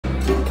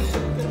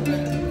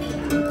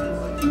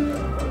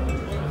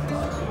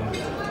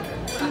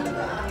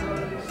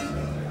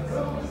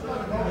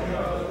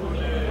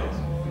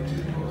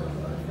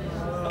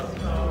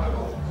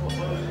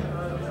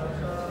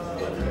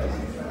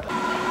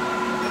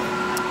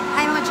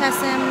mga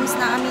CHESEEMS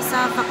na kami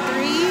sa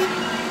factory.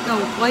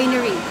 No,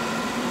 winery.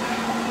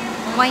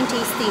 Wine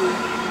tasting.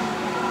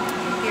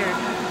 Here.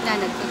 Na,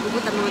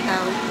 nagkagugot ang mga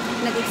tao.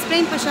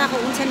 Nag-explain pa siya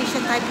kung unsa ni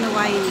siya type na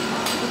wine.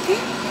 Okay?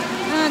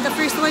 The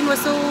first wine was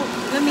so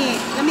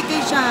lami. Lami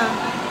kayo siya.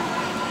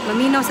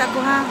 Maminaw sa ako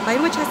ha. Bye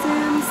mga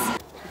CHESEEMS.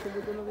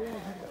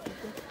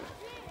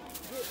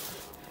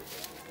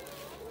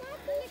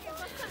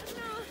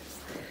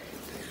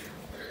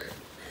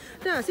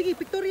 Sige,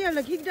 pictorial.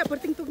 Laghigda.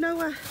 Perting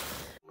tugnawa.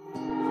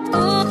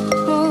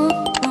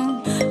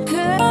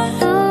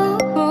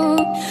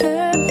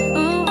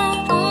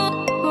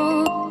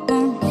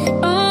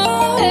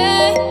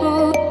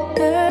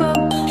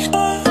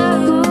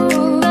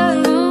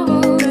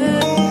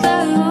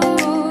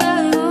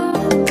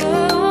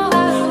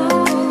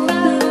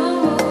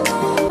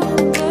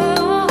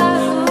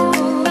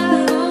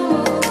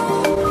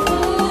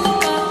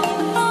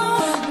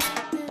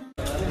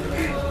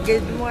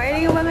 Good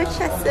morning mga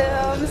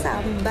CHESEEMS!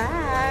 I'm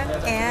back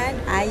and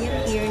I am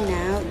here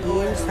now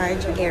in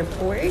Sharjah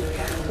Airport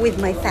with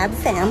my fab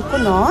fam ko,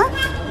 no?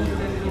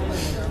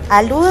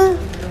 Alo?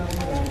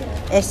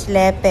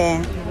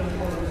 Eslepe.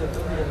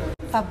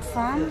 Fab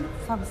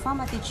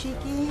fam ati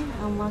Chiki,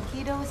 ang mga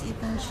kiddos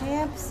eating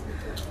chips.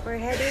 We're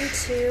heading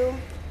to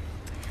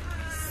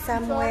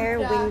somewhere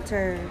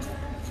winter.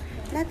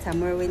 Not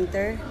somewhere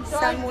winter,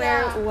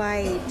 somewhere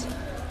white.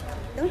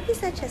 Don't be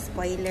such a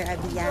spoiler,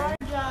 Abia.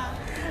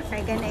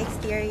 We're gonna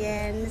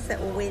experience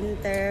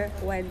winter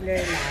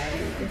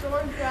wonderland.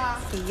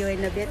 See you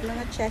in a bit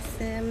mga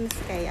CHESEEMS.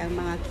 Kaya ang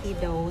mga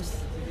kiddos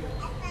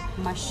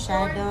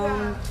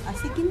masyadong...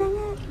 sige na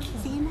nga.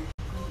 Sige na.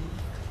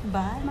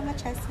 Ba, mga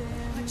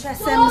CHESEEMS?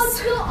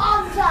 CHESEEMS.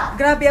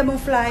 Grabe among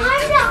flight.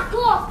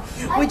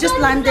 We just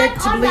landed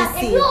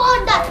Tbilisi.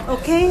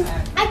 Okay?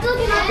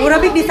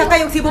 Urabig di sa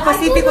kayo Cebu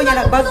Pacific ko niya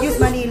nag-Baguio,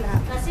 Manila.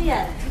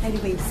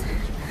 Anyways.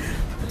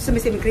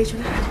 Sumis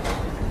immigration.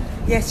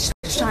 Yes,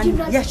 Shan.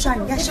 Yes,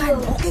 Shan. Yes, Shan.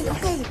 Okay,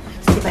 okay.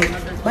 Sige, bye.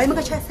 Bye,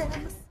 mga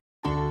CHESEEMS.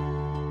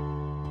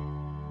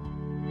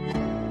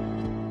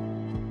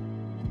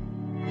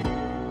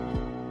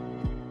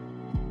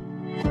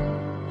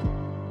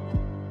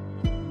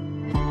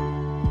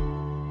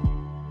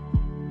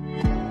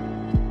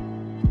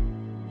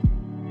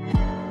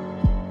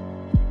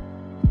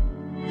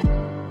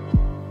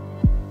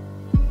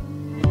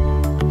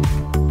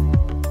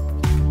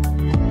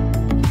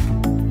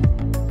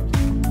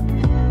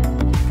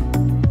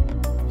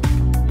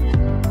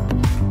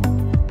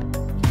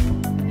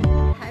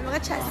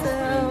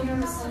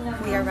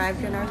 We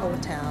arrived in our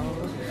hotel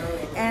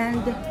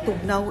and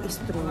tugnaw is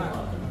true.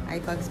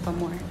 I bugs pa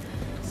more.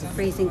 It's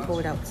freezing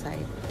cold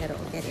outside. Pero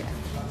get it.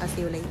 I'll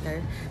see you later.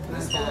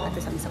 Mag-ato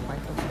sa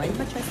kwarto. Bye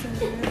mga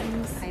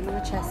CHESEEMS. Hi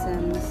mga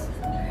CHESEEMS.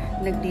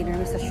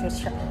 Nag-dinner sa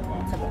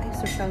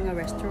social nga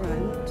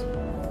restaurant.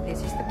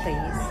 This is the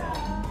place.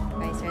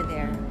 Guys are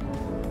there.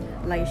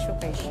 Layo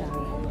kayo siya.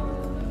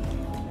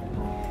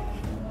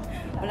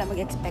 Wala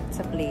mag-expect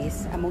sa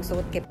place. Among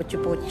suot kay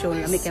Pocho-Pocho.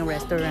 Lamig ang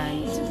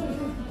restaurant.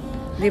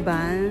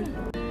 Diba?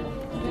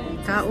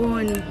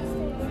 Kaon.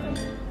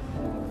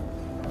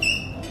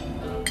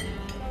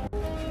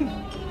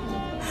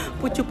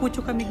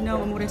 Pucho-pucho kami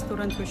na ang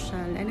restaurant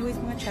social. Anyways,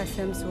 mga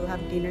CHESEEMS, we'll have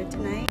dinner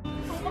tonight.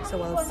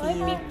 So I'll see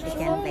you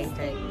again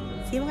later.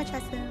 See you mga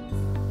CHESEEMS.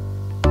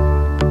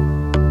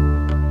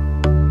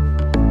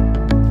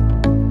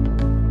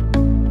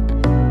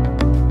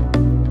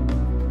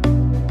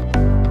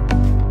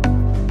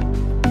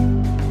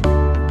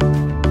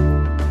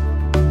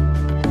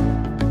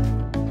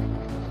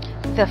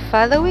 The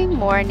following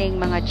morning,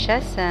 mga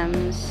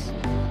CHESEEMS,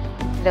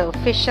 the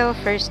official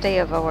first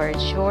day of our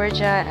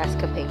Georgia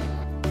escapade.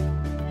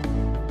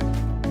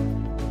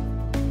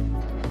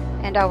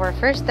 And our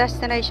first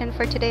destination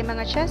for today,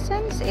 mga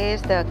CHESEEMS, is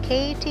the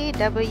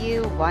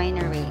KTW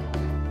Winery.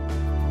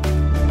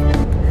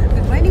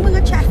 Good morning,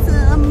 mga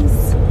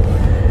CHESEEMS!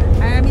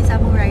 Maraming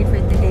sa among ride for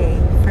today.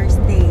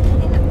 First day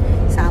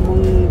sa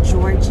among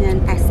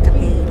Georgian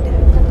escapade.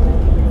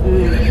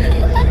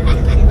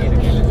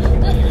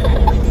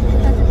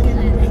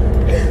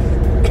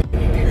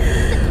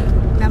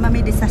 May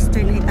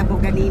disaster na hitabo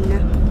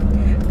ganina,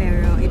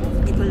 pero it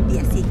will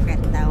be a secret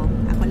daw.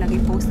 Ako lang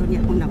i-post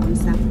niya kung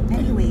naunsa.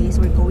 Anyways,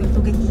 we're going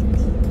to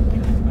Gahiti.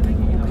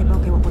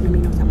 Okay, wako na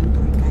minaw sa mong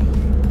tour guide.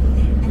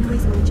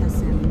 Anyways, mga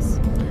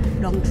CHESEEMS,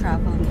 long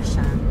travel na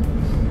siya.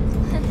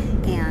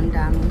 And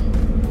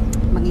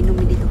manginom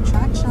dito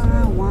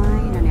cha-cha,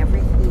 wine and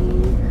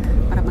everything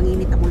para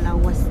manginit ang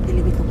lawas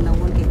dilibitog na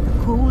won kay the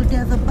cold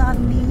death above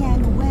me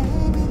and away.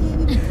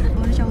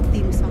 Ano siyang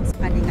theme song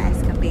sa kanyang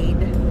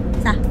escapade.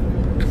 Sa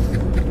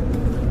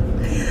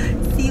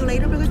see you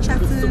later mga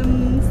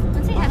CHESEEMS.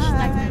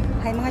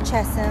 Hi mga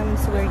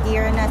CHESEEMS, we're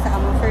here na sa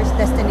among first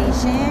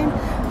destination,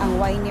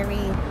 ang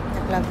winery sa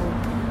Clavo.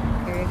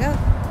 Here we go.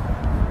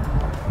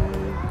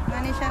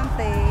 Ano siyang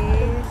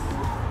place?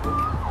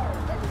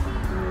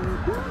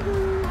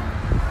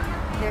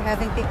 They're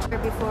having picture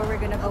before we're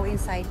gonna go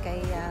inside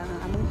kay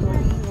among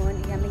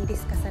turingon, aming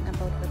discussion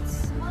about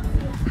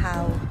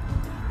how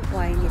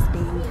wine is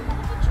being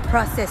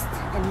processed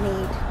and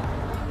made.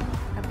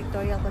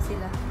 Pictorial ko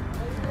sila.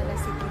 Hala,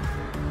 sige.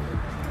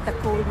 The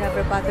cold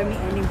never bother me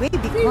anyway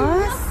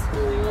because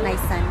nice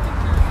sun.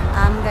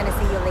 I'm gonna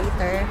see you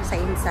later sa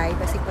inside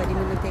kasi pwede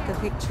mo take a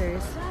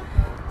pictures.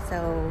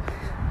 So,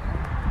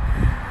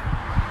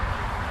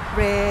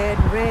 red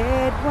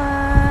wine.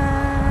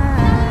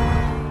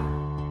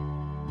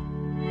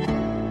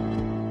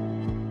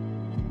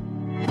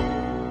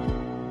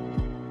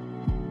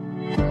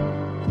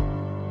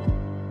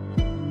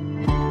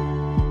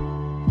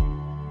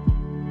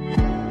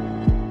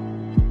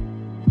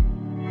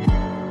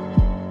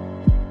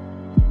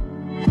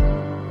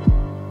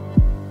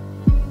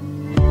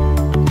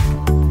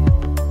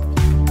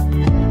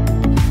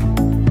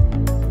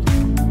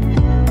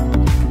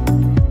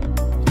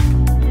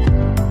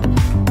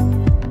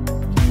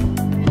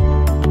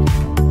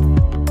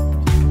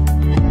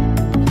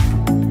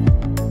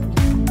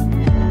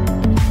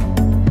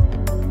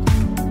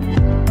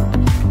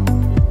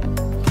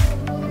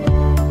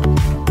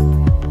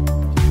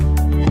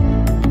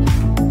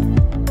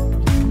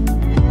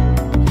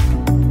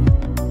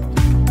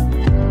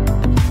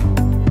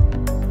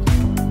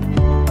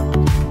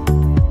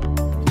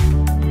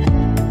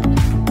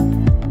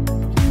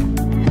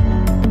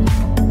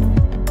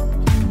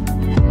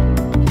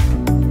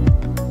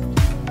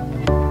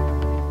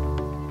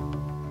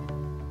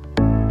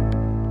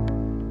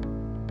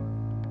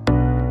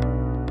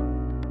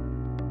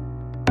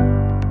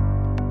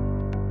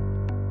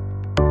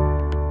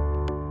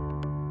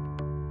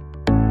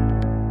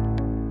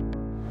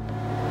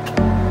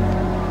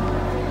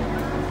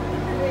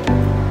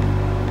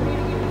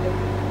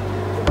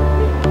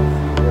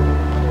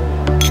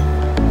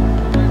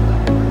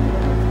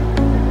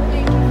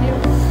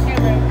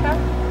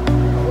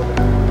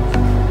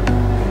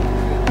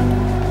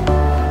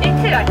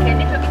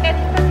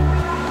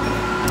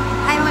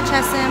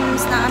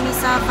 CHESEEMS na kami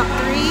sa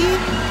factory,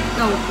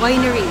 no,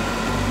 winery.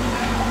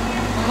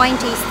 Wine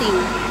tasting.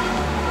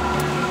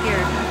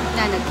 Here,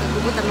 na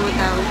nagkagugot ang mga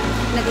tao.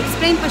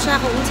 Nag-explain pa siya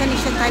kung unsa ni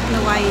siya type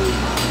na wine.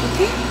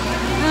 Okay?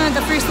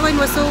 The first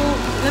wine was so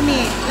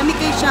lami. Lami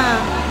kayo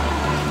siya.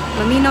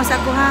 Maminaw sa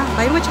ako ha.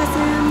 Bye mga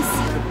CHESEEMS.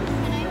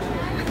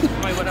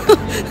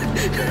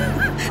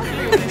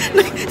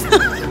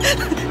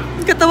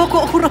 Katawa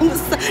ko ako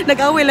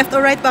nag-away left or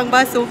right pa ang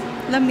baso.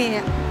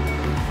 Lami.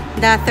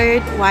 The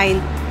third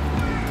wine.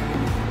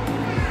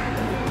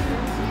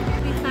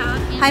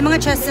 Hi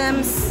mga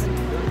CHESEEMS.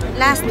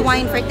 Last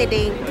wine for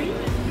today.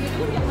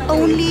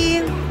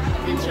 Only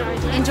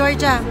in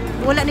Georgia.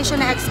 Wala na siya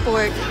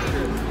na-export.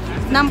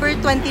 Number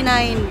 29.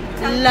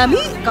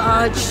 Lami.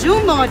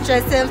 Kaadyo mga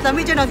CHESEEMS.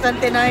 Lami dyan ang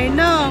 29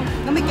 na.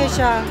 Lami kayo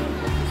siya.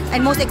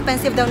 And most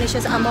expensive daw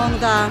niya siya among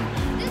the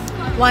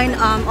wine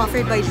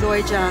offered by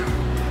Georgia.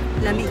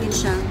 Lami din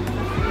siya.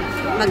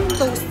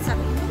 Mag-toast sa...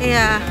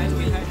 Yeah.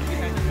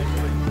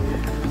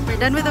 We're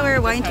done with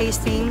our wine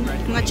tasting.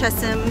 Mga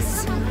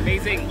CHESEEMS.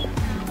 Amazing.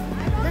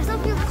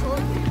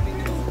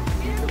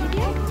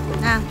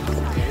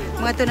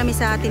 Mga to nami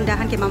sa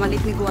tindahan kay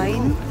mamalit mi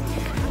wine.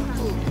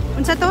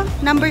 Unsa to?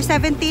 Number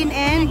 17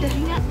 and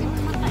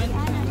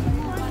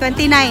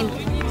 29.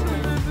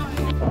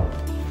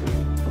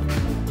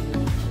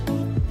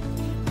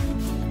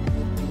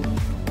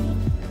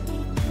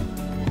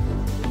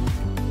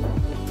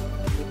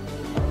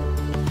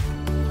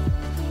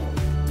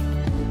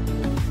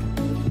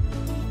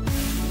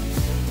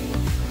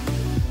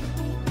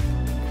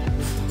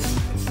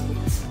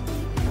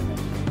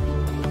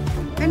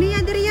 Kaniya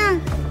diriya.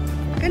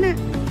 Kana.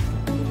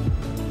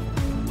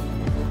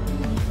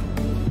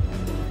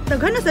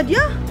 Daghan na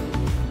sadya.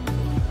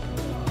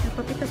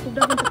 Napapitas ko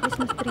dagan sa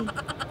Christmas tree.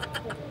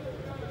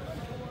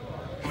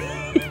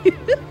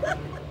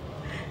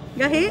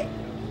 Gahi.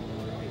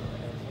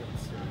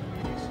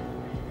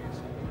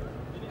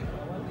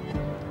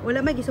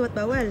 Wala may gisuwat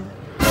bawal.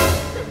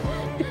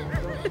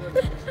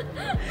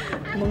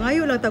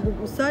 Mangayo lang tagug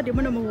usa, di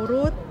mo na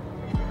mahurot.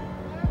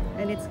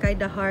 And it's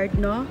kinda hard,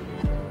 no?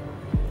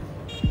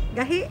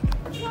 Gahi.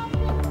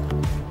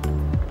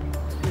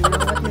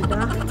 Lawat na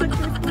dahil sa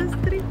Christmas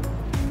tree.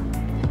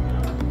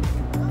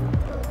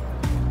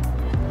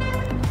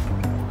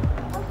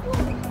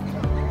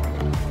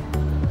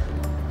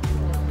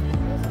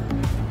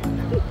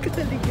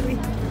 Kaligri.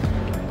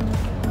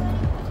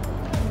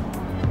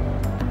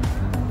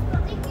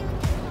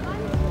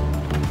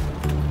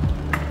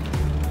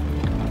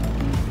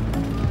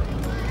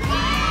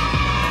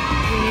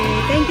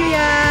 Thank you,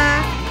 ya.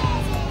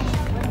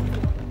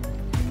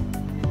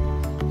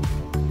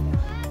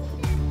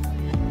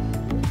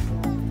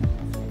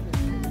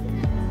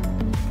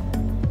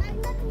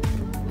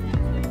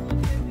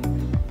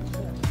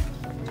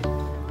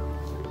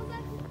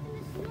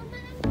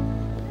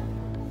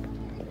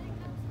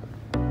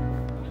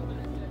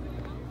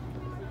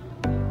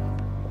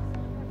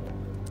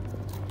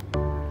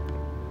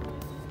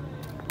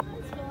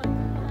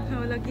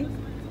 Lagi.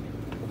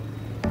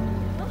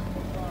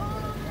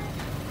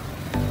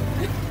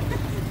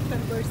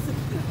 Converse.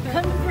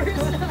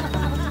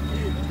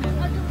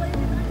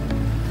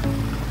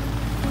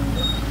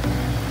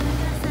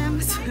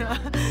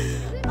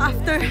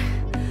 After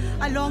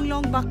a long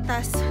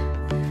baktas.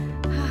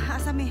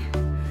 Asami.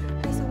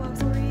 Ay, so wow,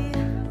 sorry.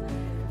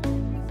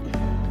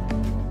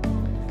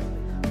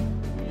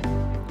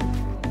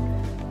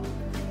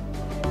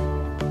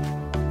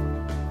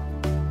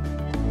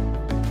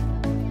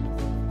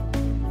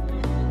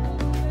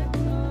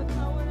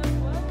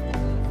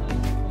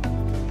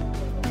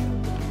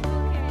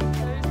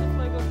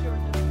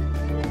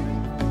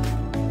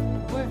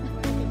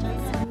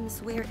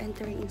 We're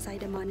entering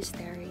inside the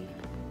monastery.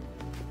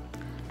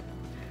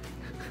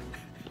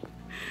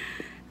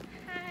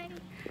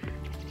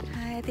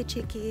 Hi, Ate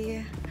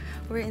Chiki.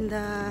 We're in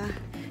the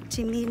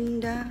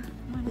Chiminda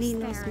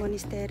Ninos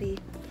Monastery.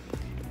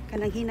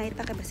 Kanang hinay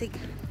ta ka basig.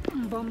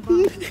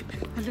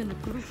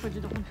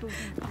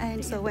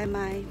 And so am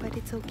I, but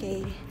it's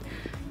okay.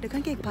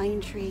 Daghang kay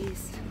pine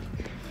trees.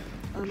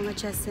 Mga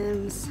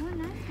CHESEEMS.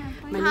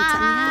 Manita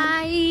niya.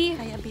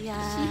 Hi, Abia.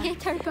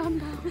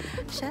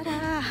 Shut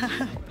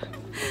up.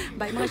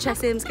 Bye mga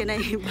CHESEEMS ka na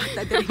yung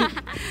bata din.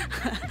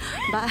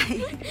 Bye.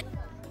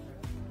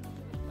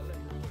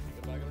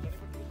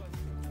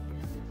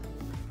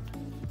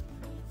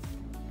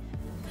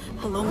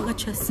 Hello mga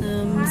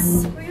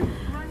CHESEEMS.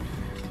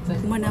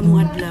 Kumana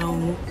mong adlaw.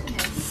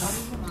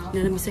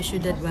 Nalang sa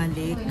syudad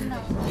balik.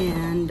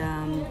 And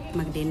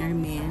mag-dinner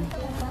me.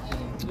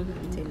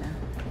 Sila.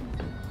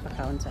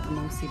 Pakaon sa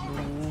among Cebu.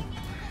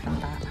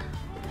 Pata.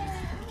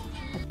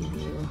 At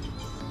video.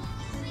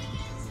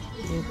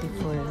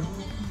 Beautiful.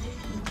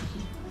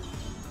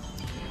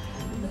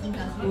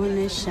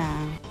 Una siya.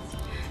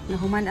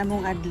 Nahuman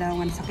among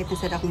adlaw. Ang sakit na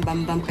sa akong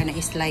bambam ka na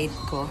slide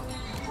ko.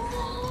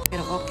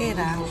 Pero okay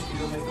ra.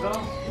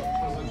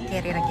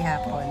 Keri ra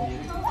gihapon.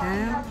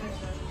 Ha?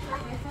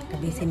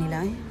 Kabisi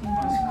nila eh.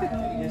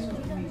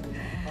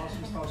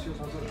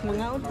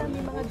 Mga utang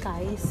mga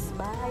guys.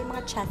 Bye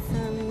mga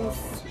CHESEEMS.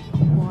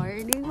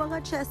 Morning mga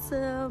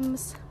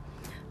CHESEEMS.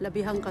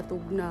 Labihang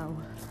katugnaw.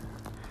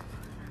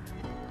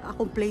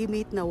 Akong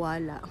playmate na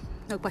wala.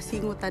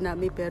 Nagpasingutan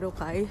namin pero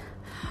kay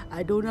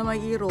ado na may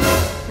iro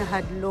na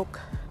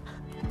hadlok.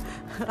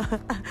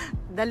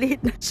 Dalit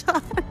na siya.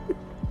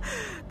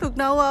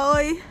 Tugnawa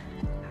oy.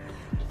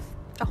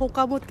 Akong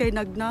kamot kay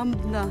nagnamb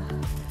na.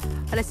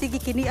 Ala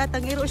sige kiniat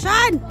ang iro.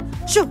 Shan!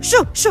 Shoo!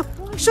 Shoo! Shoo!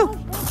 Shoo!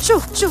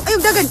 Shoo! Shoo!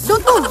 Ayong dagan!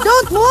 Don't move!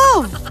 Don't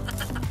move!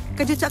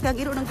 Kadyo siya kang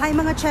iro ng hi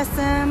mga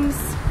CHESEEMS.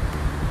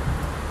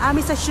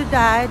 Ami sa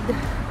syudad.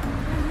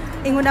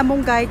 Ingon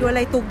among guide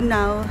walay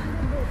tugnaw.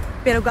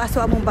 Pero gaaso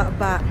among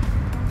baba.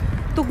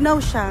 Tugnaw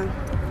siya.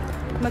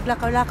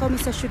 Maglakaw-lakaw mi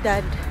sa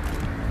syudad.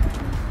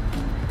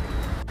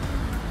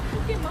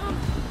 Okay, ma'am.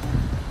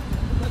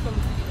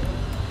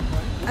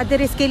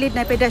 Adres kilid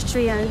na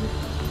pedestrian.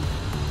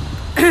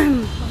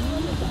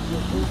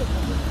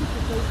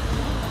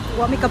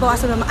 Wa mi kabaw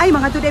aso naman. Ay,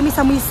 mga tuday mi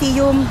sa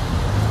museum.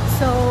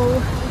 So,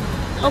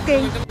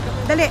 okay.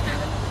 Dali.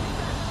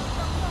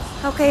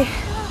 Okay.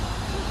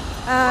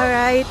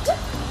 Alright.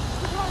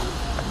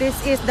 This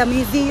is the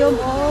museum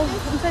of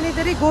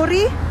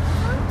Gori.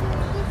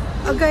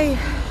 Okay.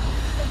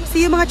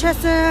 See you mga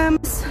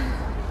CHESEEMS.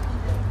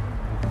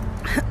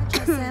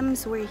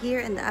 CHESEEMS, we're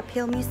here in the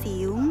Uphill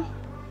Museum.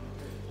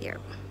 Here.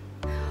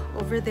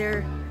 Over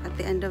there, at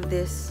the end of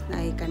this,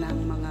 naay ka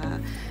ng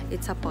mga,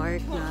 it's a park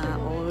na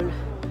all,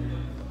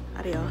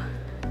 ariyo.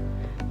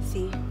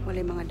 See, wala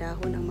mga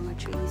dahon ng mga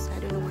trees.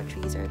 I don't know what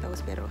trees are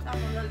those, pero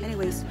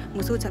anyways,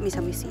 musud sa mi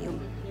sa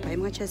museum. Bye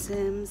mga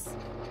CHESEEMS.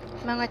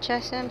 Mga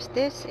CHESEEMS,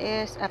 this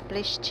is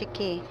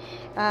Tbilisi.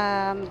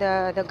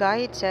 The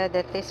guide said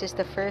that this is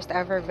the first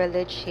ever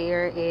village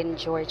here in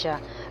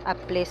Georgia,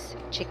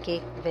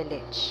 Tbilisi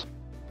village.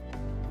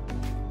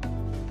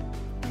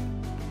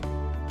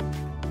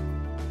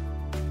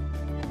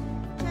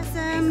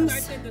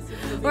 CHESEEMS,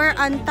 we're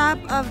on top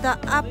of the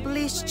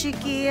Tbilisi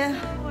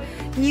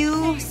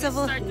new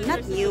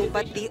not new,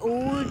 but the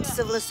old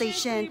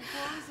civilization.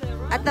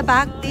 At the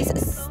back, this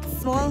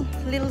small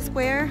little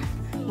square.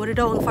 Muna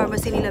daw ang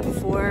pharmacy nila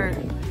before.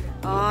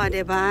 Oh,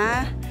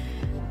 diba?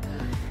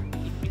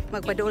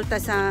 Magpaduol ta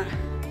sa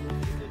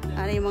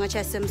yung mga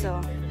CHESEEMS. So,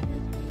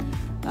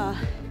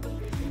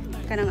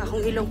 kanang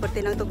akong ilong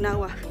pati ng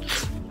tugnawa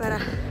para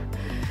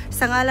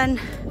sa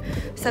ngalan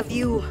sa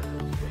view.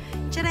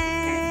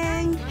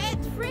 Tadang!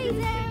 It's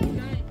freezing!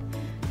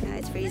 Yeah,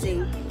 it's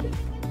freezing.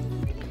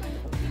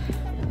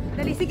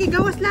 Dali, sige,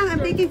 gawas lang.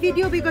 I'm taking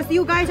video because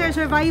you guys are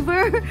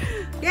survivor.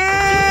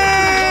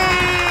 Yay!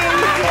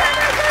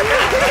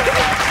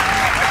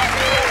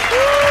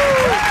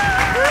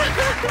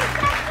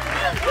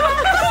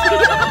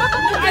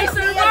 I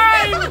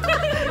survived!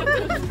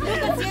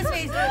 Look at his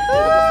face.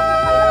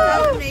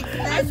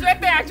 I'm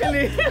sweating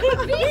actually.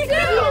 Me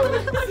too!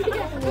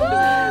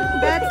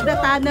 That's the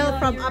tunnel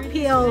from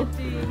uphill.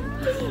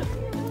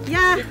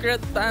 Yeah.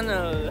 Secret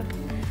tunnel.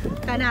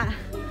 Kana.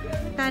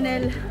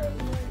 Tunnel.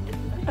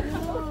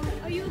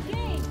 Are you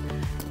okay?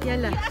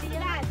 Yala.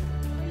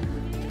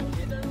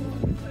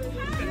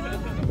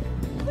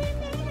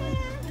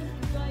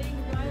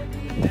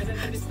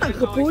 Ang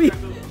kapoy.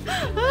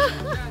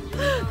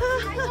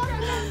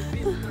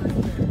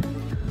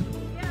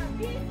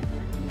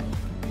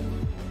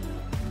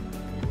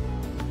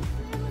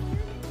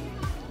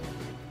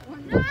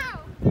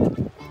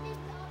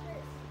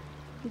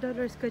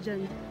 $10 ka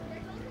dyan.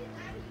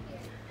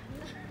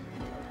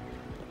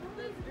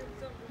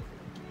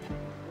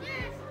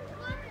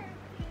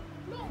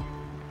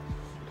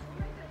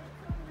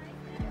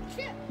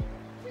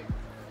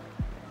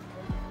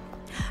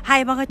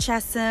 Hi mga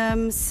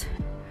CHESEEMS!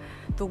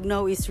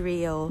 Tugnaw is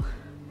real.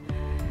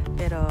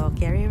 Pero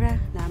Kerira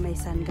na may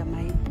sun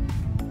gamay.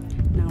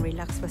 Nang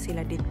relax pa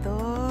sila dito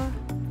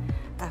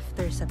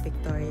after sa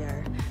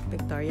Victoria.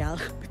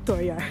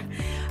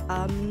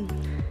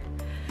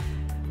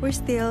 We're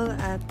still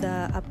at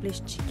the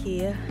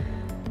Tbilisi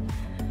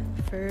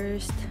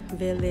first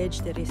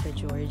village that is sa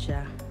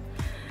Georgia.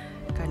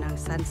 Kanang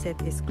sunset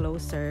is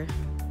closer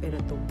pero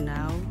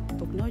tugnaw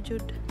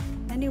jud.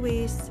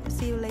 Anyways,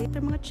 see you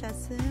later mga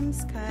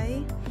CHESEEMS.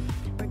 Kay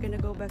we're gonna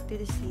go back to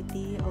the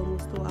city.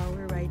 Almost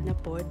 2-hour ride na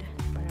pod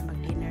para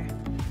mag-dinner.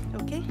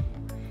 Okay?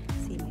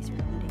 See my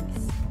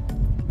surroundings.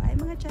 Bye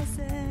mga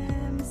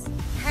CHESEEMS!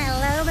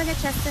 Hello mga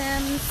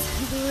CHESEEMS!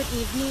 Good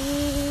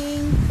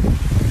evening!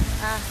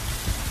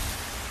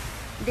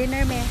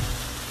 Dinner me.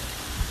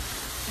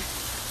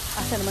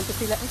 Asa naman to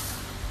sila?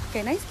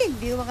 Okay, nice cake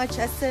view mga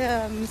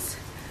CHESEEMS.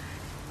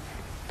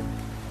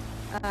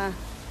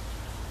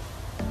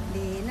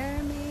 Dinner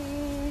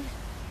me.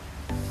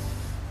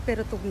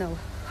 Pero tugnaw.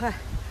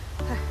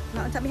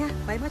 Naon sa mi ha.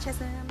 Bye mga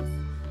CHESEEMS.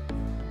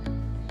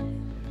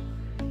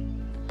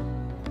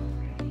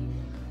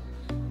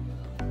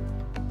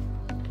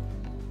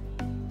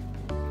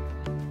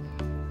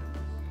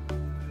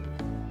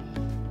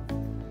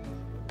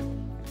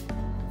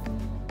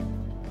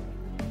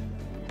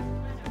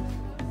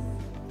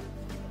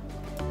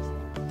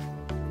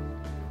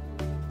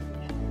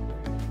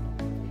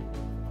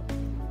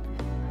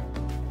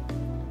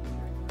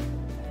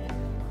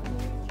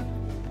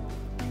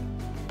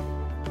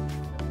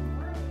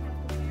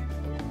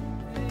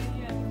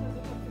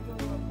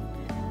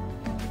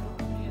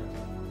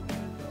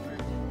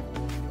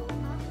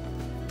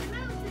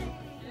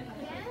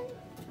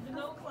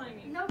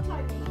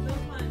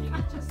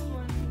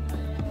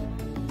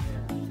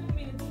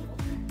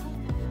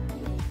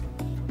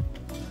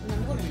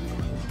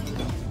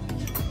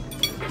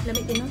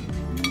 Lamig din no?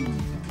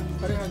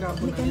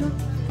 Lamig ka no?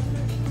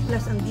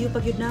 Plus ang view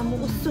pag yun na mo,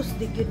 usus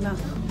di yun na.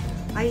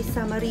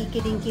 Aiza Marie,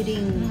 kidding.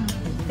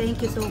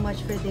 Thank you so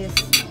much for this.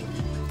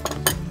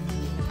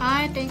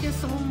 Ay, thank you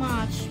so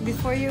much.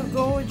 Before you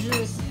go,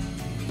 juice.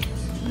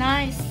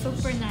 Nice,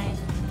 super nice.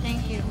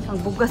 Thank you. Ang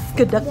bugas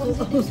ka dako.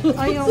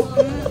 Ayaw,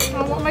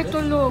 awa may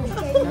tulog.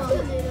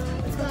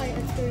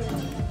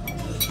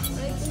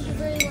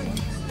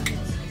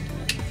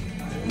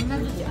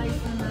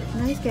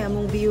 Nice kaya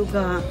mong view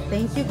ga.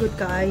 Thank you, good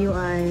kaayo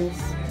eyes.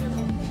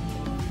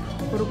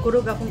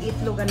 Kurug-kurug akong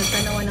itlog ang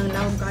tanawan ng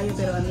lahom kaayo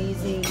pero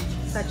amazing.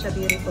 Such a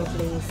beautiful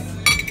place.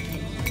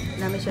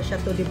 Namin siya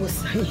to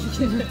libusay.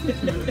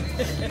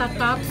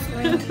 Tataps.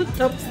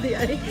 Tops di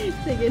ay.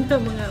 Sige na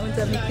mga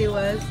unsa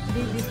mitiwas.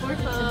 Before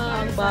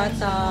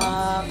Bata.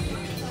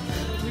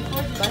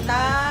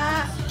 Bata.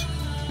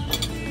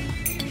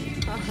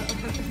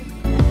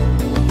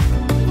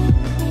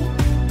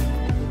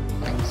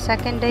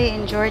 Second day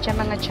in Georgia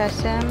mga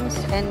CHESEEMS,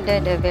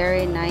 ended a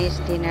very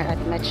nice dinner at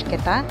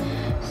Mechketa.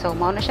 So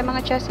mao na siya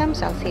mga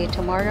CHESEEMS. I'll see you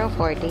tomorrow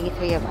for day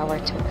 3 of our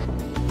tour.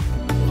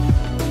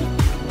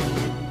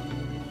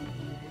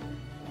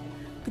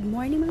 Good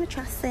morning mga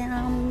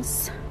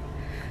CHESEEMS.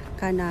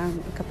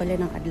 Kanang kapala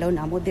ng adlaw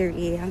na mo there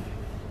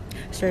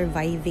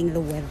surviving the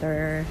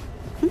weather.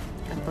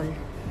 Katol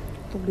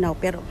tugnaw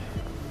pero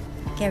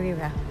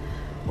Kerira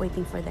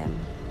waiting for them.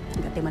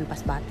 Gatiman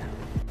pas bata.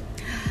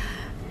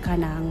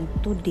 Kanang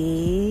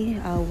today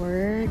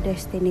our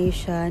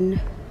destination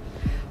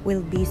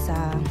will be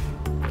sa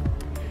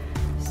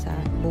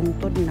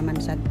bungtod naman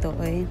sadto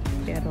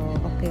pero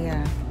okay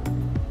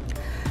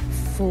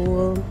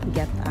full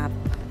get up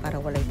para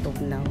walay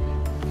tugnaw.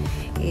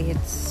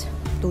 It's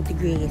 2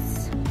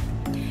 degrees.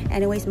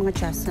 Anyways mga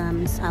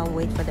CHESEEMS, I'll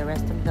wait for the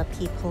rest of the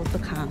people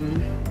to come.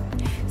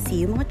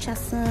 See you mga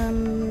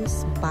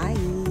CHESEEMS. Bye.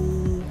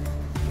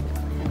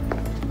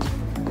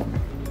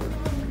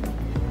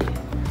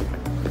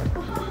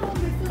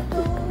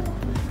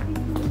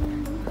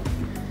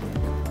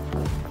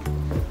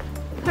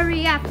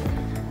 Hurry up.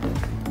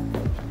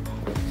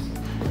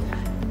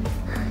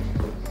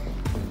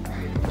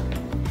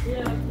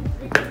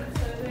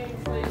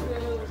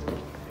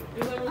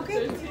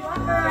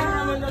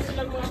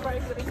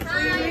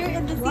 We're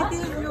in the city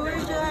of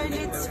Georgia and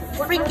it's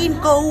freaking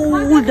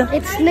cold.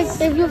 It's like,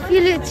 if you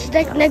feel it, it's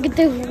like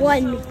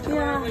 -1.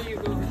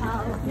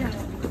 Yeah.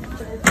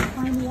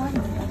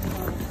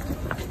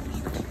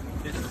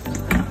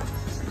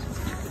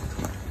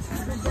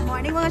 Good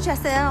morning mga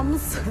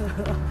CHESEEMS.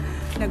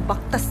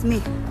 Nagbaktas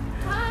mi.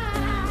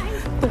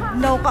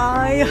 Tugnaw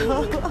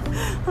kayo.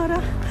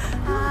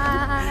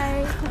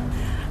 Hi.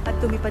 At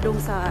tumipadong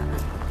sa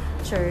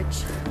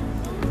church.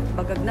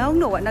 Bagagnaw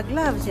no,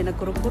 naglav siya,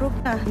 nagkurug-kurug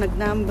na,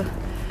 nagnamb.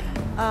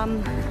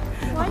 Ang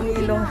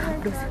ilong.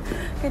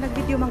 Kaya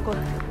nag-video man ko.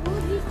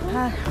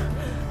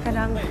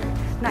 Kanang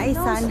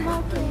naisan.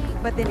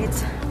 But then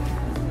it's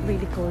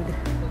really cold.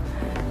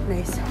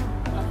 Nice.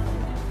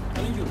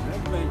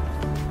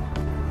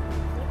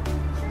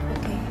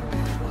 Okay.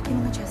 Okay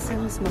mga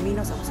CHESEEMS.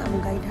 Maminaw sa ako sa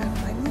among guide ha.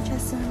 Bye mga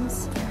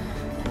CHESEEMS.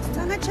 So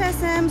mga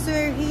CHESEEMS,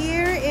 we're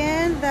here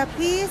in the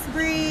Peace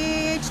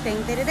Bridge. Ding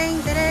ding ding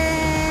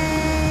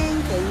ding.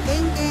 Ding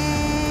ding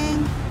ding.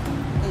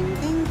 Ding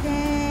ding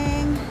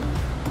ding.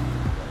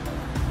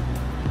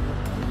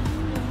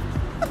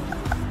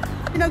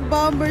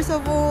 Nag-bomber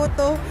sa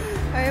photo.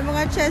 Ay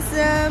mga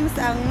CHESEEMS,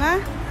 ang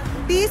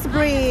Peace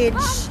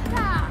Bridge.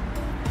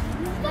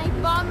 My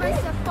bomber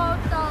sa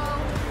photo.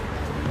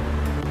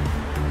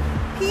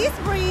 Peace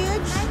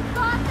Bridge. My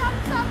bottom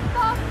sa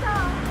photo.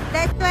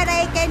 That's what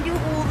I can do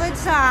all the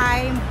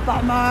time.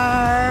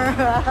 Bummer.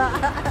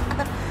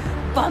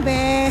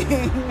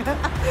 Bumming.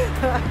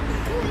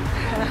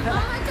 Oh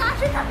my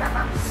gosh,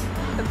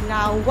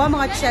 Tagnawa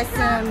mga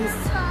CHESEEMS.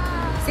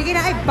 Sige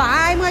na, ay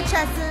bye mga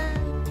CHESEEMS.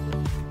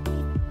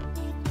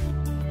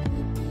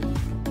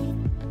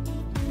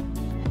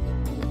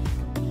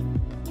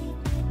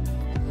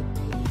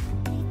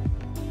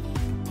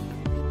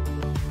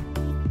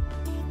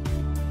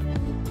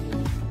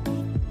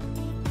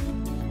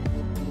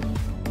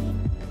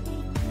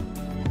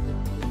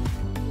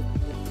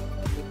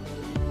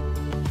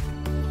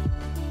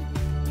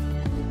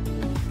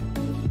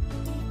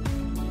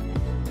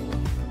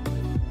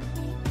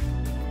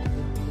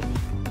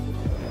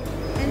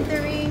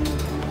 Entering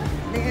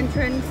the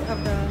entrance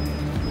of the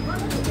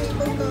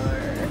cable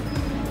car.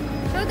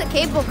 show the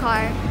cable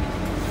car.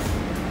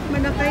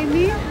 Manakay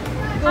me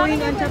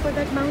going on top of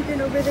that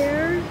mountain over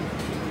there.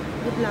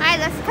 Good luck. Alright,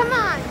 let's come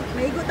on.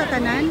 Maigo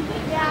tatanan.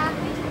 Yeah.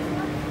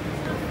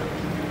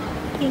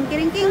 King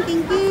king king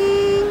king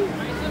king.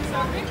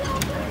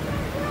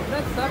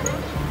 Let's stop.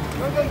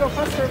 Go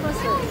faster,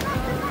 faster.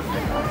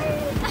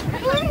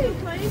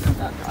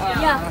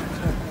 Yeah.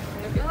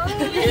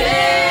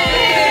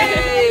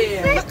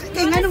 Yay!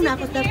 Kaya nga nung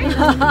napos na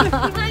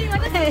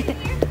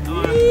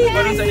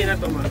Parang sa'yo na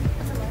to, ma.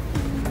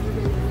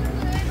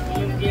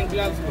 Yung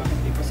gloves ba?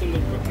 Ipasulod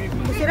pa.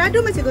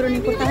 Sirado man siguro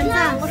ng puntahan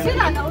sa.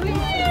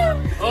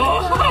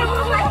 Oh!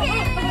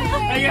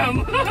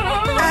 Ayam!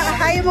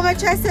 Hi mga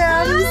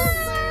CHESEEMS.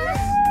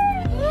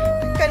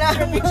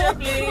 Kanang Picture,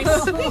 please.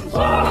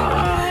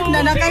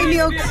 nanakay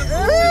niyo.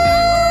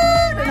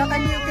 Nanakay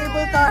niyo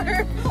cable car.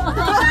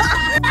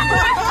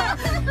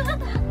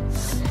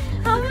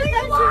 How many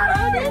times you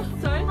rode it?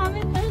 Sorry? How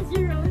many times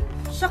you rode it?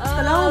 Shucks,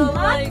 kalam.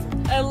 Like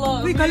a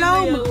lot. Uy, Really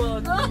kalam. a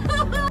lot.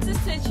 The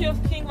statue of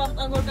King Vakht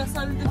Angkor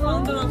Ghazali, the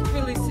founder of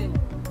Tbilisi.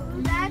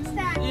 That's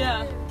that.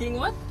 Yeah. King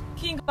what?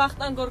 King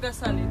Vakht Angkor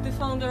Ghazali, the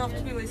founder of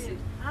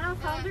Tbilisi.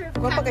 Founder of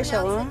Guwapa kayo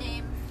siya, oh.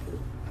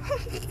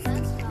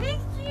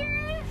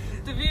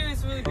 The view is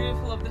really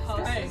beautiful of the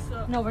house.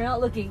 So. No, we're not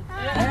looking.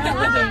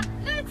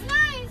 That's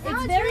nice.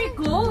 It's very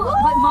cool,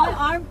 but my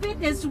armpit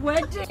is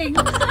sweating.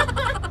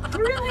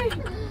 Really?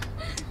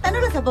 Ano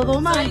na sa baba,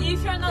 So ma?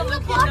 if you're not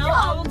looking now,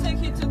 I will take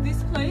you to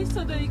this place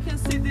so that you can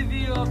see the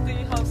view of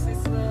the house.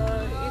 It's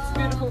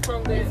beautiful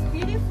from there.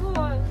 Beautiful.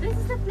 This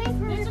is the place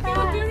where It's we're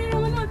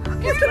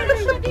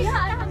okay,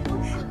 at.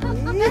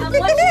 okay, I'm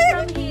watching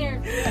from here.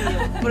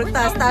 Murag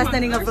taas-taas na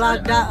nga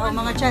vlog da. O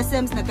mga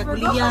CHESEEMS,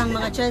 nagkaguliyang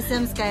mga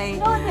CHESEEMS kay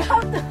No, they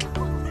have the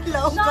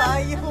laong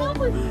kayo.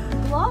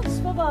 gloves,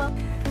 Baba.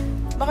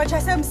 Mga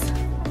CHESEEMS,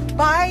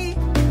 bye!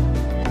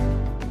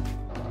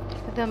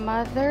 The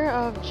mother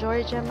of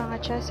Georgia,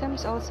 mga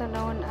CHESEEMS, also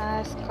known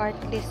as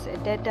Kartlis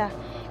Deda.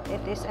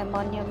 It is a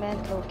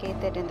monument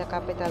located in the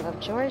capital of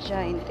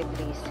Georgia in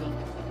Tbilisi.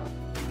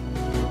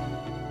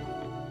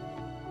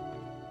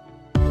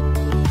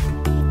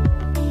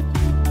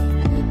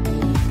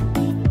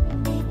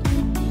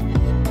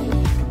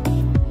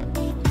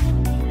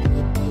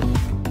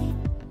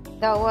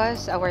 That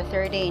was our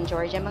third day in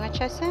Georgia, mga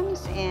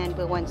CHESEEMS, and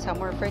we went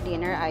somewhere for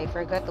dinner. I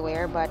forgot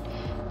where, but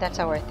that's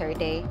our third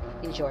day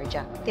in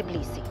Georgia,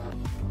 Tbilisi.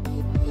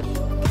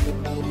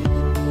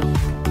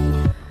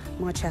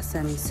 Mga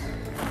CHESEEMS,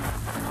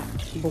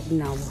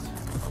 bugnaw.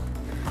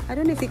 I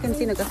don't know if you can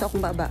see, nag-asa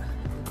akong baba.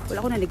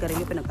 Wala ko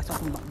nanigarilyo pa nag-asa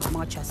akong baba,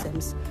 mga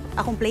CHESEEMS.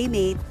 Akong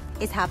playmate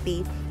is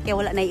happy, kaya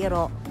wala na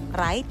iro.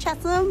 Right,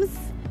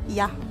 CHESEEMS?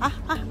 Yeah.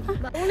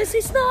 Only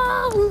see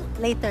snow.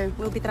 Later,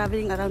 we'll be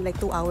traveling around like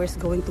 2 hours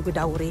going to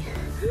Godauri.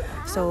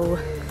 So,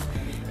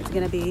 it's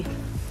gonna be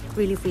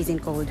really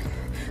freezing cold.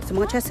 So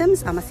mga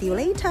CHESEEMS, I'ma see you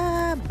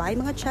later. Bye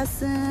mga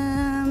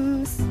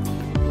CHESEEMS.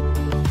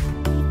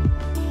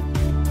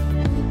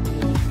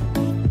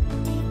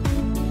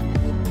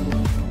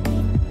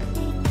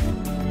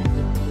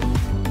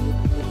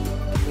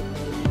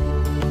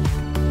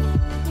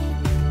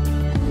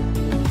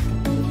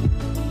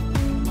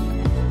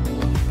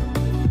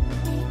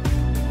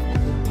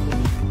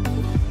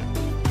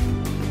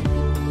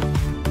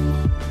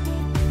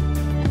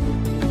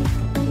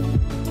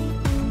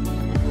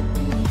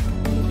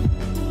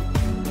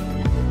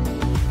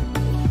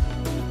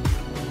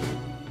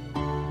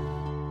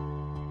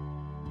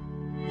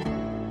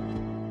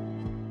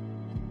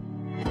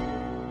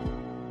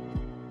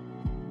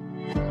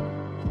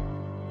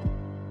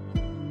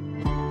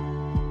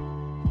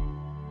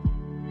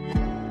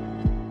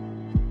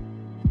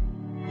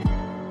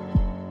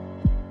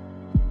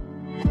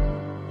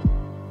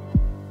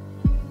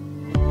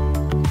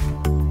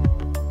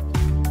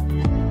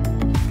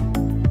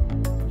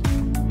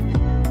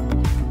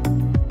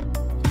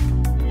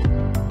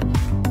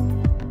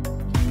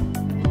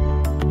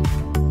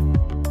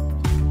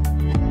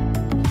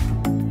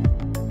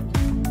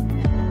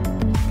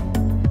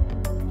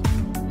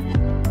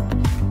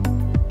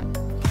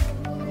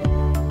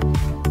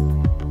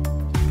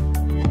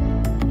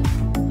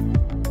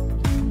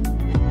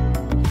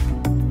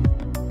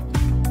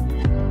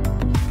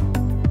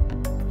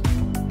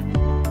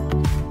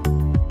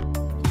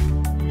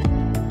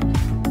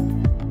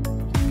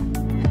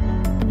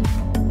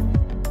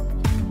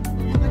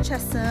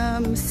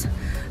 CHESEEMS.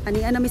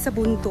 Anian nami sa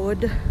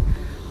buntod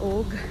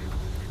og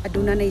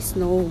aduna na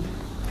snow.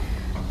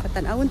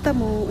 Patanawon ta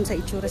mo unsa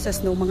itsura sa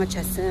snow mga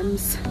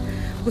CHESEEMS.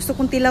 Gusto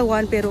kong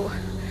tilawan pero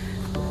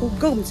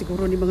hugom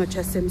siguro ni mga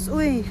CHESEEMS.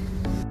 Uy,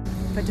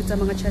 kadto sa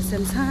mga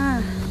CHESEEMS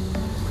ha.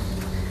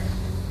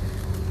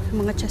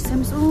 Mga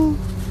CHESEEMS oh.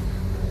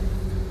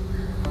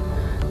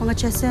 Mga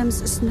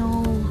CHESEEMS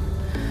snow.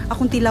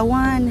 Akong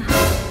tilawan.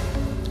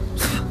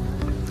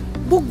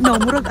 Bugnaw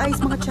murag ice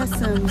mga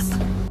CHESEEMS.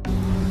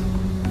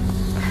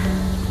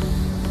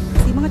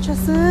 Si mga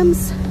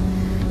CHESEEMS.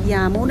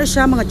 Yeah, muna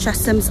siya mga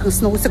CHESEEMS ang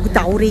snow sa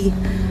Gudauri.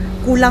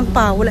 Kulang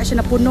pa, wala siya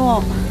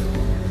napuno.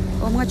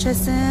 O mga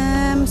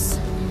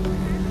CHESEEMS.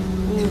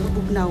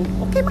 Bugnaw.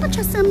 Okay mga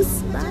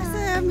CHESEEMS. Bye.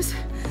 CHESEEMS.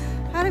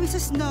 Harap sa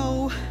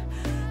snow.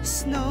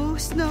 Snow,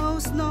 snow,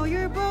 snow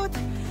your boat.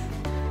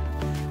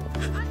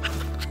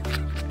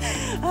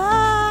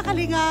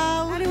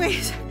 Kalingaw.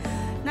 Anyways,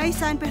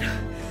 naisan pero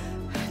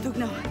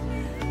tugnaw.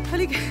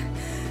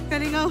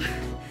 Kalingaw.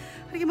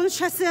 Halika mga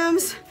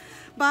CHESEEMS.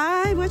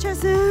 Bye mga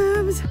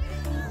CHESEEMS.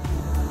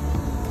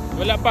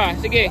 Wala pa,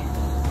 sige.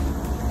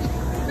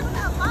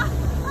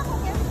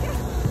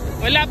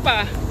 Wala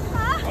pa.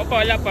 Opo,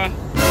 wala pa.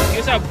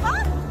 Usap.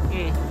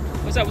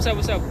 Usap.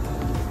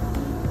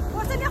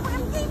 Wasa niya ako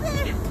MTV.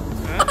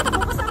 Ha?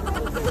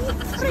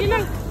 Sige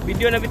lang.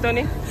 Video na bito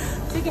ni.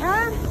 Sige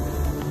ha.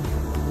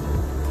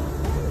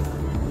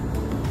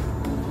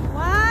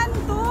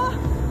 1, 2.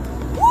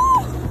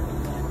 Woo!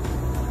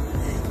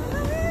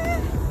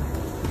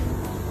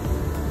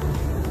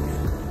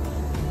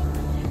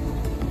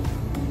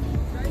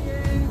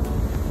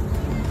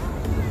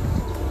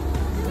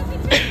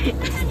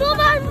 Stop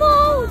our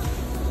mode!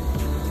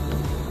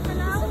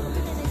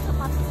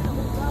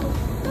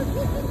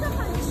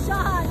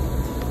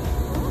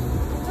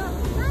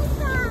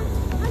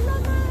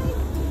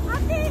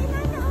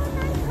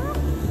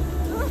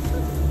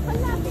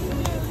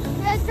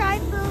 Let's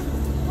try to.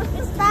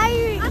 It's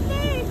tiring.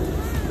 Ate,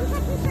 look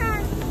at this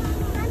hand.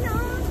 Ano?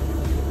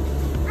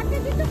 Ate,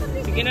 dito ka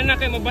dito. Sige na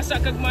kayo, mabasa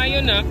kag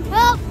maayo na.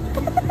 Help!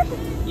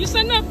 You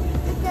stand up.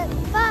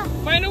 Pa!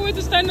 Find a way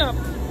to stand up.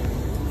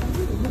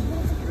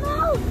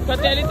 No!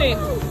 Fatality.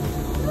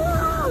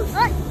 No!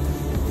 Ay!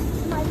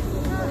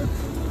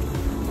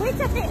 Wait,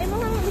 ate, ano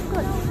nga ang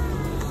likod?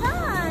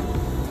 Saan?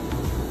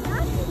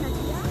 Ate,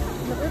 nandiyan.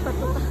 Naku,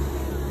 pato ka.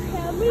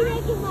 Help me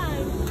make it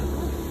mine.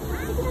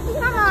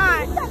 Come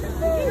on!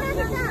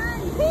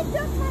 He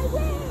took my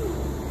wing!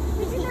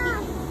 Sige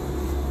na!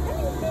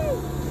 Anything!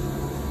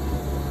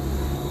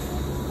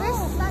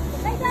 First,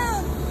 lay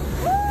down!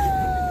 Woo!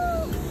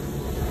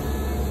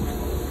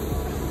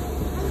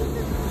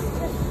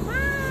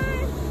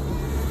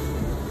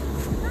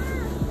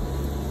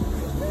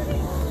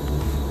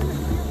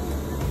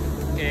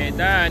 Okay,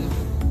 done.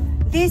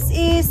 This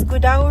is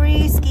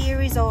Gudauri Ski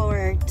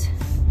Resort.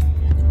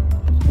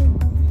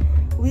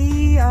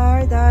 We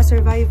are the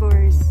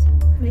survivors.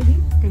 Maybe?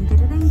 Ding,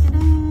 ding, ding,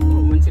 ding.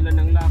 Uwan sila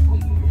ng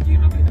lapon.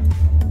 Kira kayo.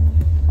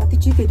 Ate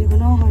Chike, di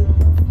ganahan.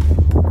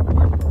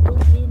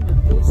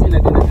 Sila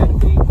din na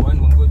country. Kuhan,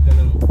 manggod ka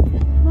lang.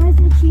 Why is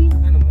it cheap?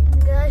 Ano man?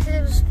 Guys,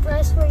 it was a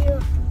surprise for you.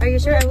 Are you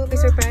sure I will be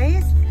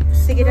surprised?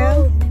 Sige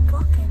daw.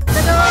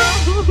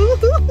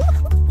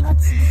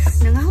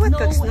 Nangawat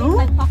kag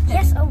snow?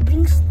 Yes, I'll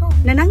bring snow.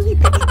 Nanangit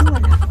ka dito,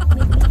 wala.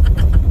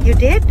 You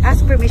did?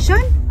 Ask permission?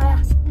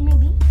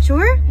 Maybe.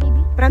 Sure? Maybe.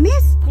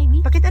 Promise?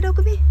 Maybe. Pakita daw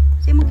kami.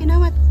 Sa imong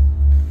kinawat.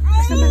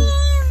 Basta man.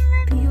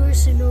 Pure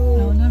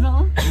snow.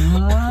 No.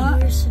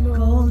 Pure snow.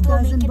 Cold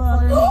doesn't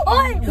bother me.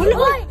 Oy!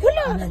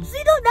 Wala!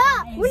 Sino na?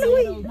 Wala,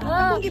 uy.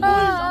 Akong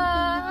gibol.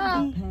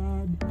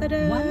 Tada.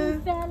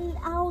 One fell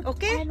out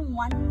Okay. and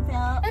one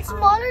fell It's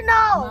smaller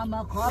now.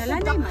 Mama caught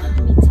Nalanay man.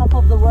 to be top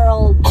of the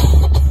world.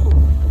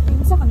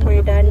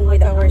 We're done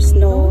with our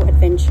snow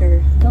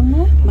adventure.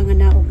 Mga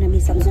naog na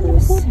misang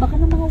cruise. Baka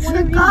ng mga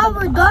Sure ka,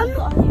 we're done?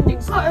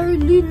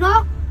 Early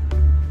na.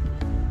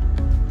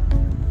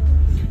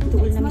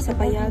 Tuol namin sa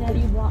payag.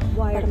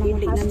 Para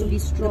manguli namin.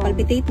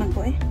 Napalpitate man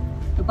ko eh.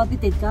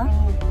 Napalpitate ka?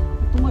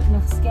 Tungod na,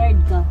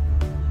 scared ka.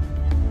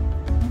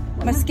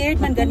 Mas scared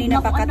man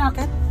ganina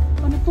pakat-kat.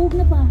 Panutog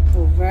na ba?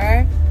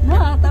 Over.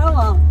 Na,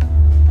 tawa.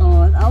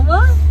 Oh,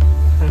 tawa?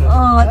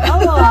 Oh,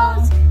 tawa.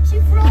 She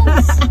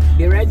froze.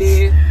 Be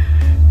ready.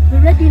 You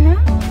ready na?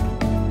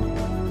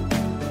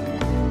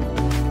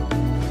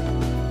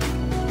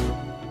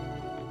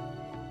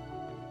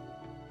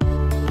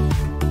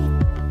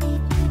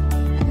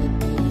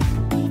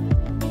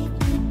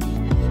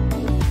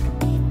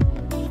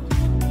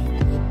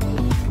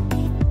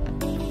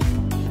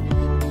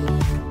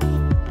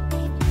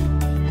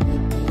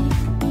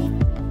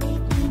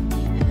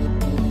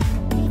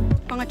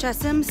 Mga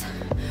CHESEEMS,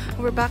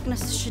 we're back na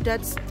sa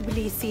syudad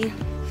Tbilisi.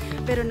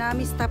 Pero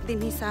nami stop din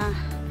sa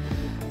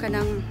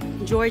kanang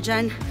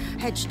Georgian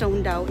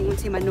headstone daw, ingon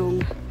si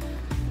Manong.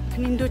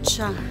 Nindot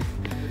siya.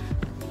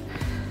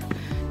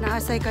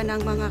 Naasay ka ng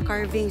mga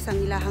carvings ang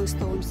ilahang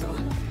stones. So,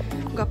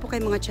 gapo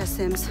kay mga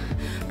CHESEEMS.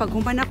 Pag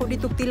human ako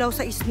dito tilaw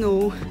sa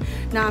snow,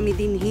 naami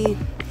dinhi.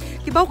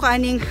 Kibaw ka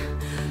aning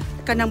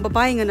kanang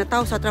babae nga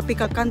nataw sa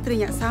tropical country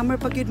niya. Summer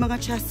pag yun mga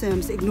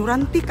CHESEEMS.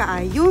 Ignorante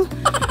kaayo.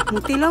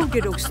 Mutilaw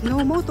yun og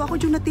snow mo. To ako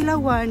yung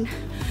natilawan.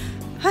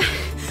 Ay,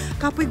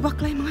 kapoy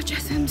baklay mga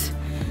CHESEEMS.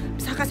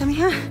 Saka sa mi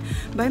ha.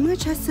 Bye mga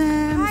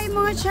CHESEEMS. Hi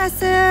mga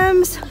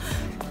CHESEEMS.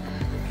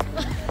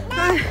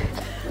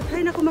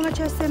 Ay naku mga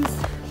CHESEEMS.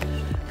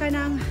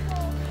 Kanang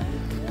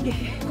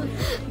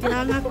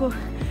gilang ako.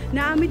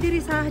 Naami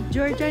diri sa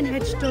Georgian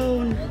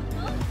headstone.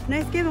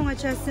 Nice kayo mga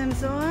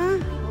CHESEEMS. Oh,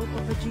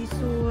 Papa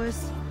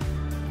Jesus.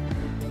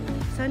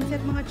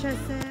 Sunset mga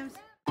CHESEEMS.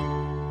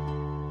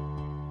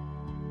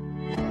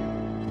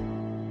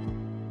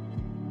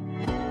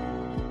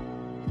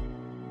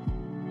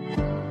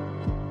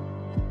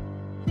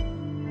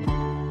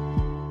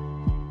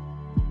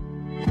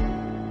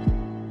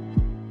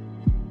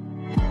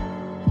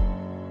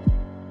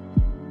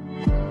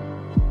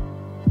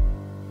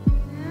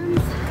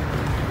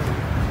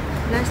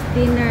 Last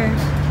dinner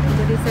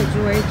dito sa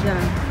Georgia.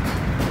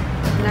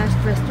 Last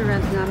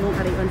restaurant nga mong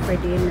arion for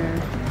dinner.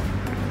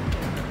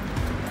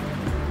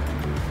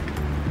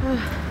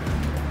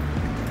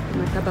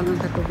 Matabang ang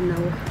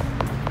katugnaw.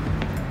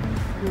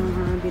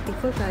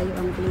 Beautiful tayo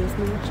ang place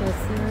ng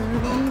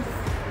CHESEEMS.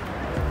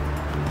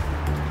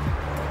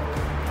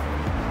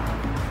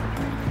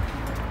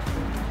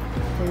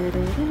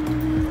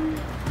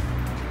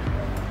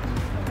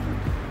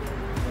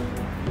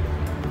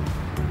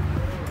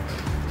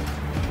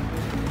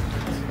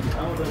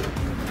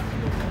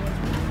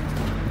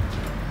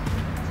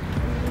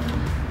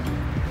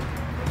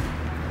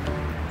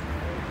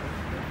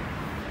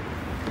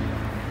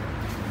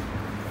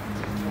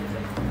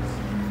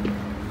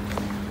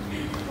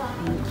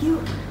 Thank you.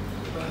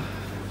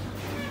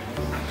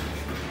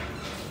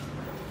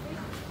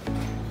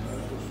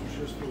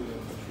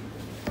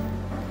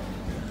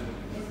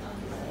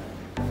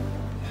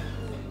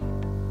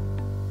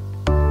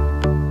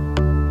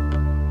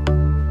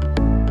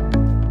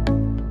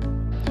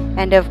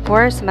 And of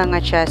course,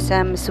 mga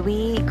CHESEEMS,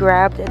 we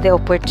grabbed the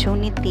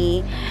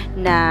opportunity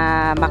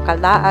na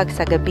makalaag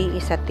sa gabi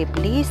sa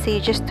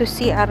Tbilisi just to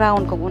see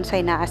around kung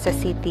unsay naa sa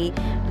city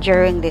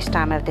during this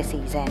time of the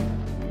season.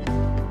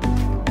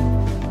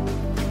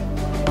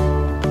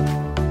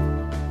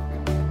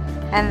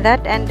 And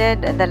that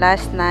ended the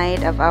last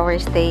night of our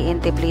stay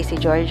in Tbilisi,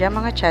 Georgia,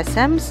 mga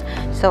CHESEEMS.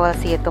 So I'll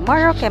see you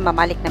tomorrow kay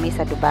mamalik nami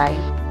sa Dubai.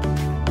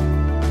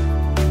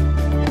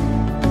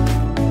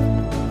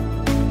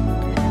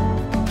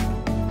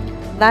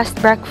 Last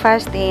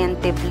breakfast in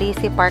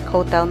Tbilisi Park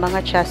Hotel,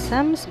 mga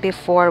CHESEEMS,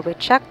 before we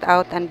checked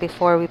out and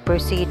before we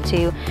proceed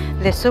to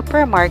the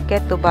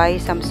supermarket to buy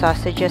some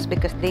sausages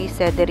because they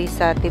said there is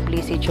sa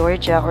Tbilisi,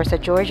 Georgia, or sa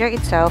Georgia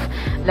itself,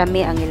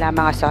 lami ang ilang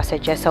mga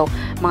sausages. So,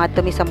 mga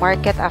tumi sa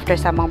market after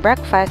sa mga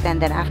breakfast, and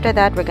then after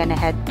that, we're gonna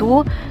head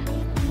to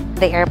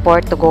the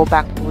airport to go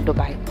back to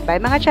Dubai. Bye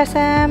mga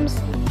CHESEEMS!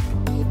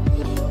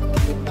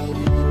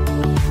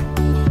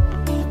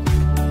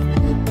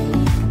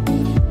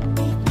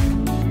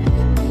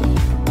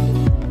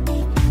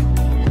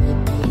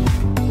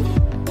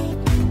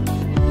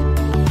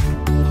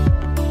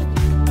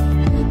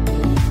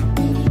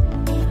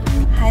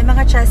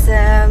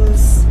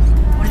 CHESEEMS,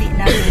 uli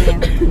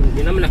namin. Hindi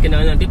naman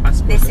nakinaan natin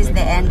passport. This is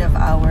the end of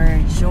our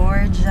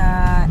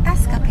Georgia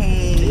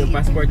escapade. Yung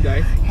passport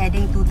guys.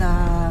 Heading to the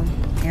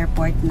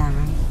airport na.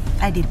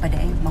 Ay, di pa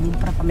dahil.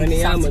 Mangumpra pa may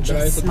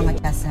sausages,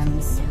 mga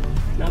CHESEEMS.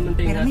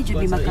 Pero medyo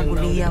di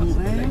magkaguliyang.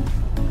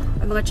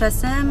 Mga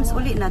CHESEEMS,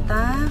 uli na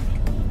ta.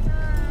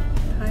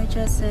 Hi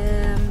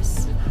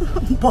CHESEEMS.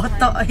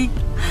 Bata ay.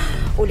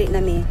 Uli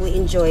namin. We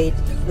enjoyed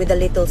with a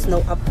little snow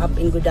up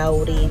in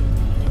Godauri.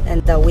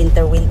 And the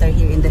winter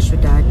here in the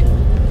ciudad.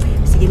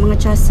 Sige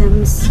mga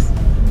CHESEEMS,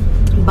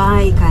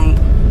 bye kay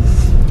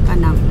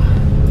kanang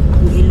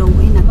ang ilong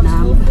ay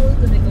nagnam.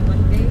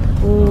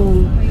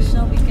 Oh,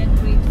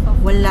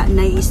 wala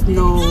na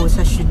snow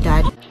sa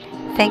ciudad.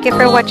 Thank you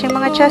for watching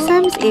mga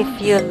CHESEEMS. If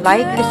you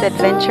like this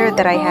adventure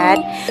that I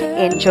had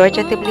in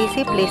Georgia,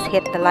 Tbilisi, please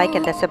hit the like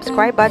and the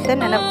subscribe button,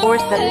 and of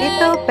course the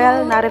little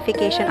bell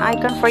notification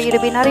icon for you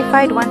to be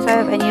notified once I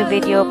have a new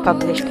video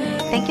published.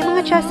 Thank you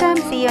mga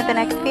CHESEEMS. See you in the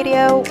next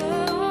video.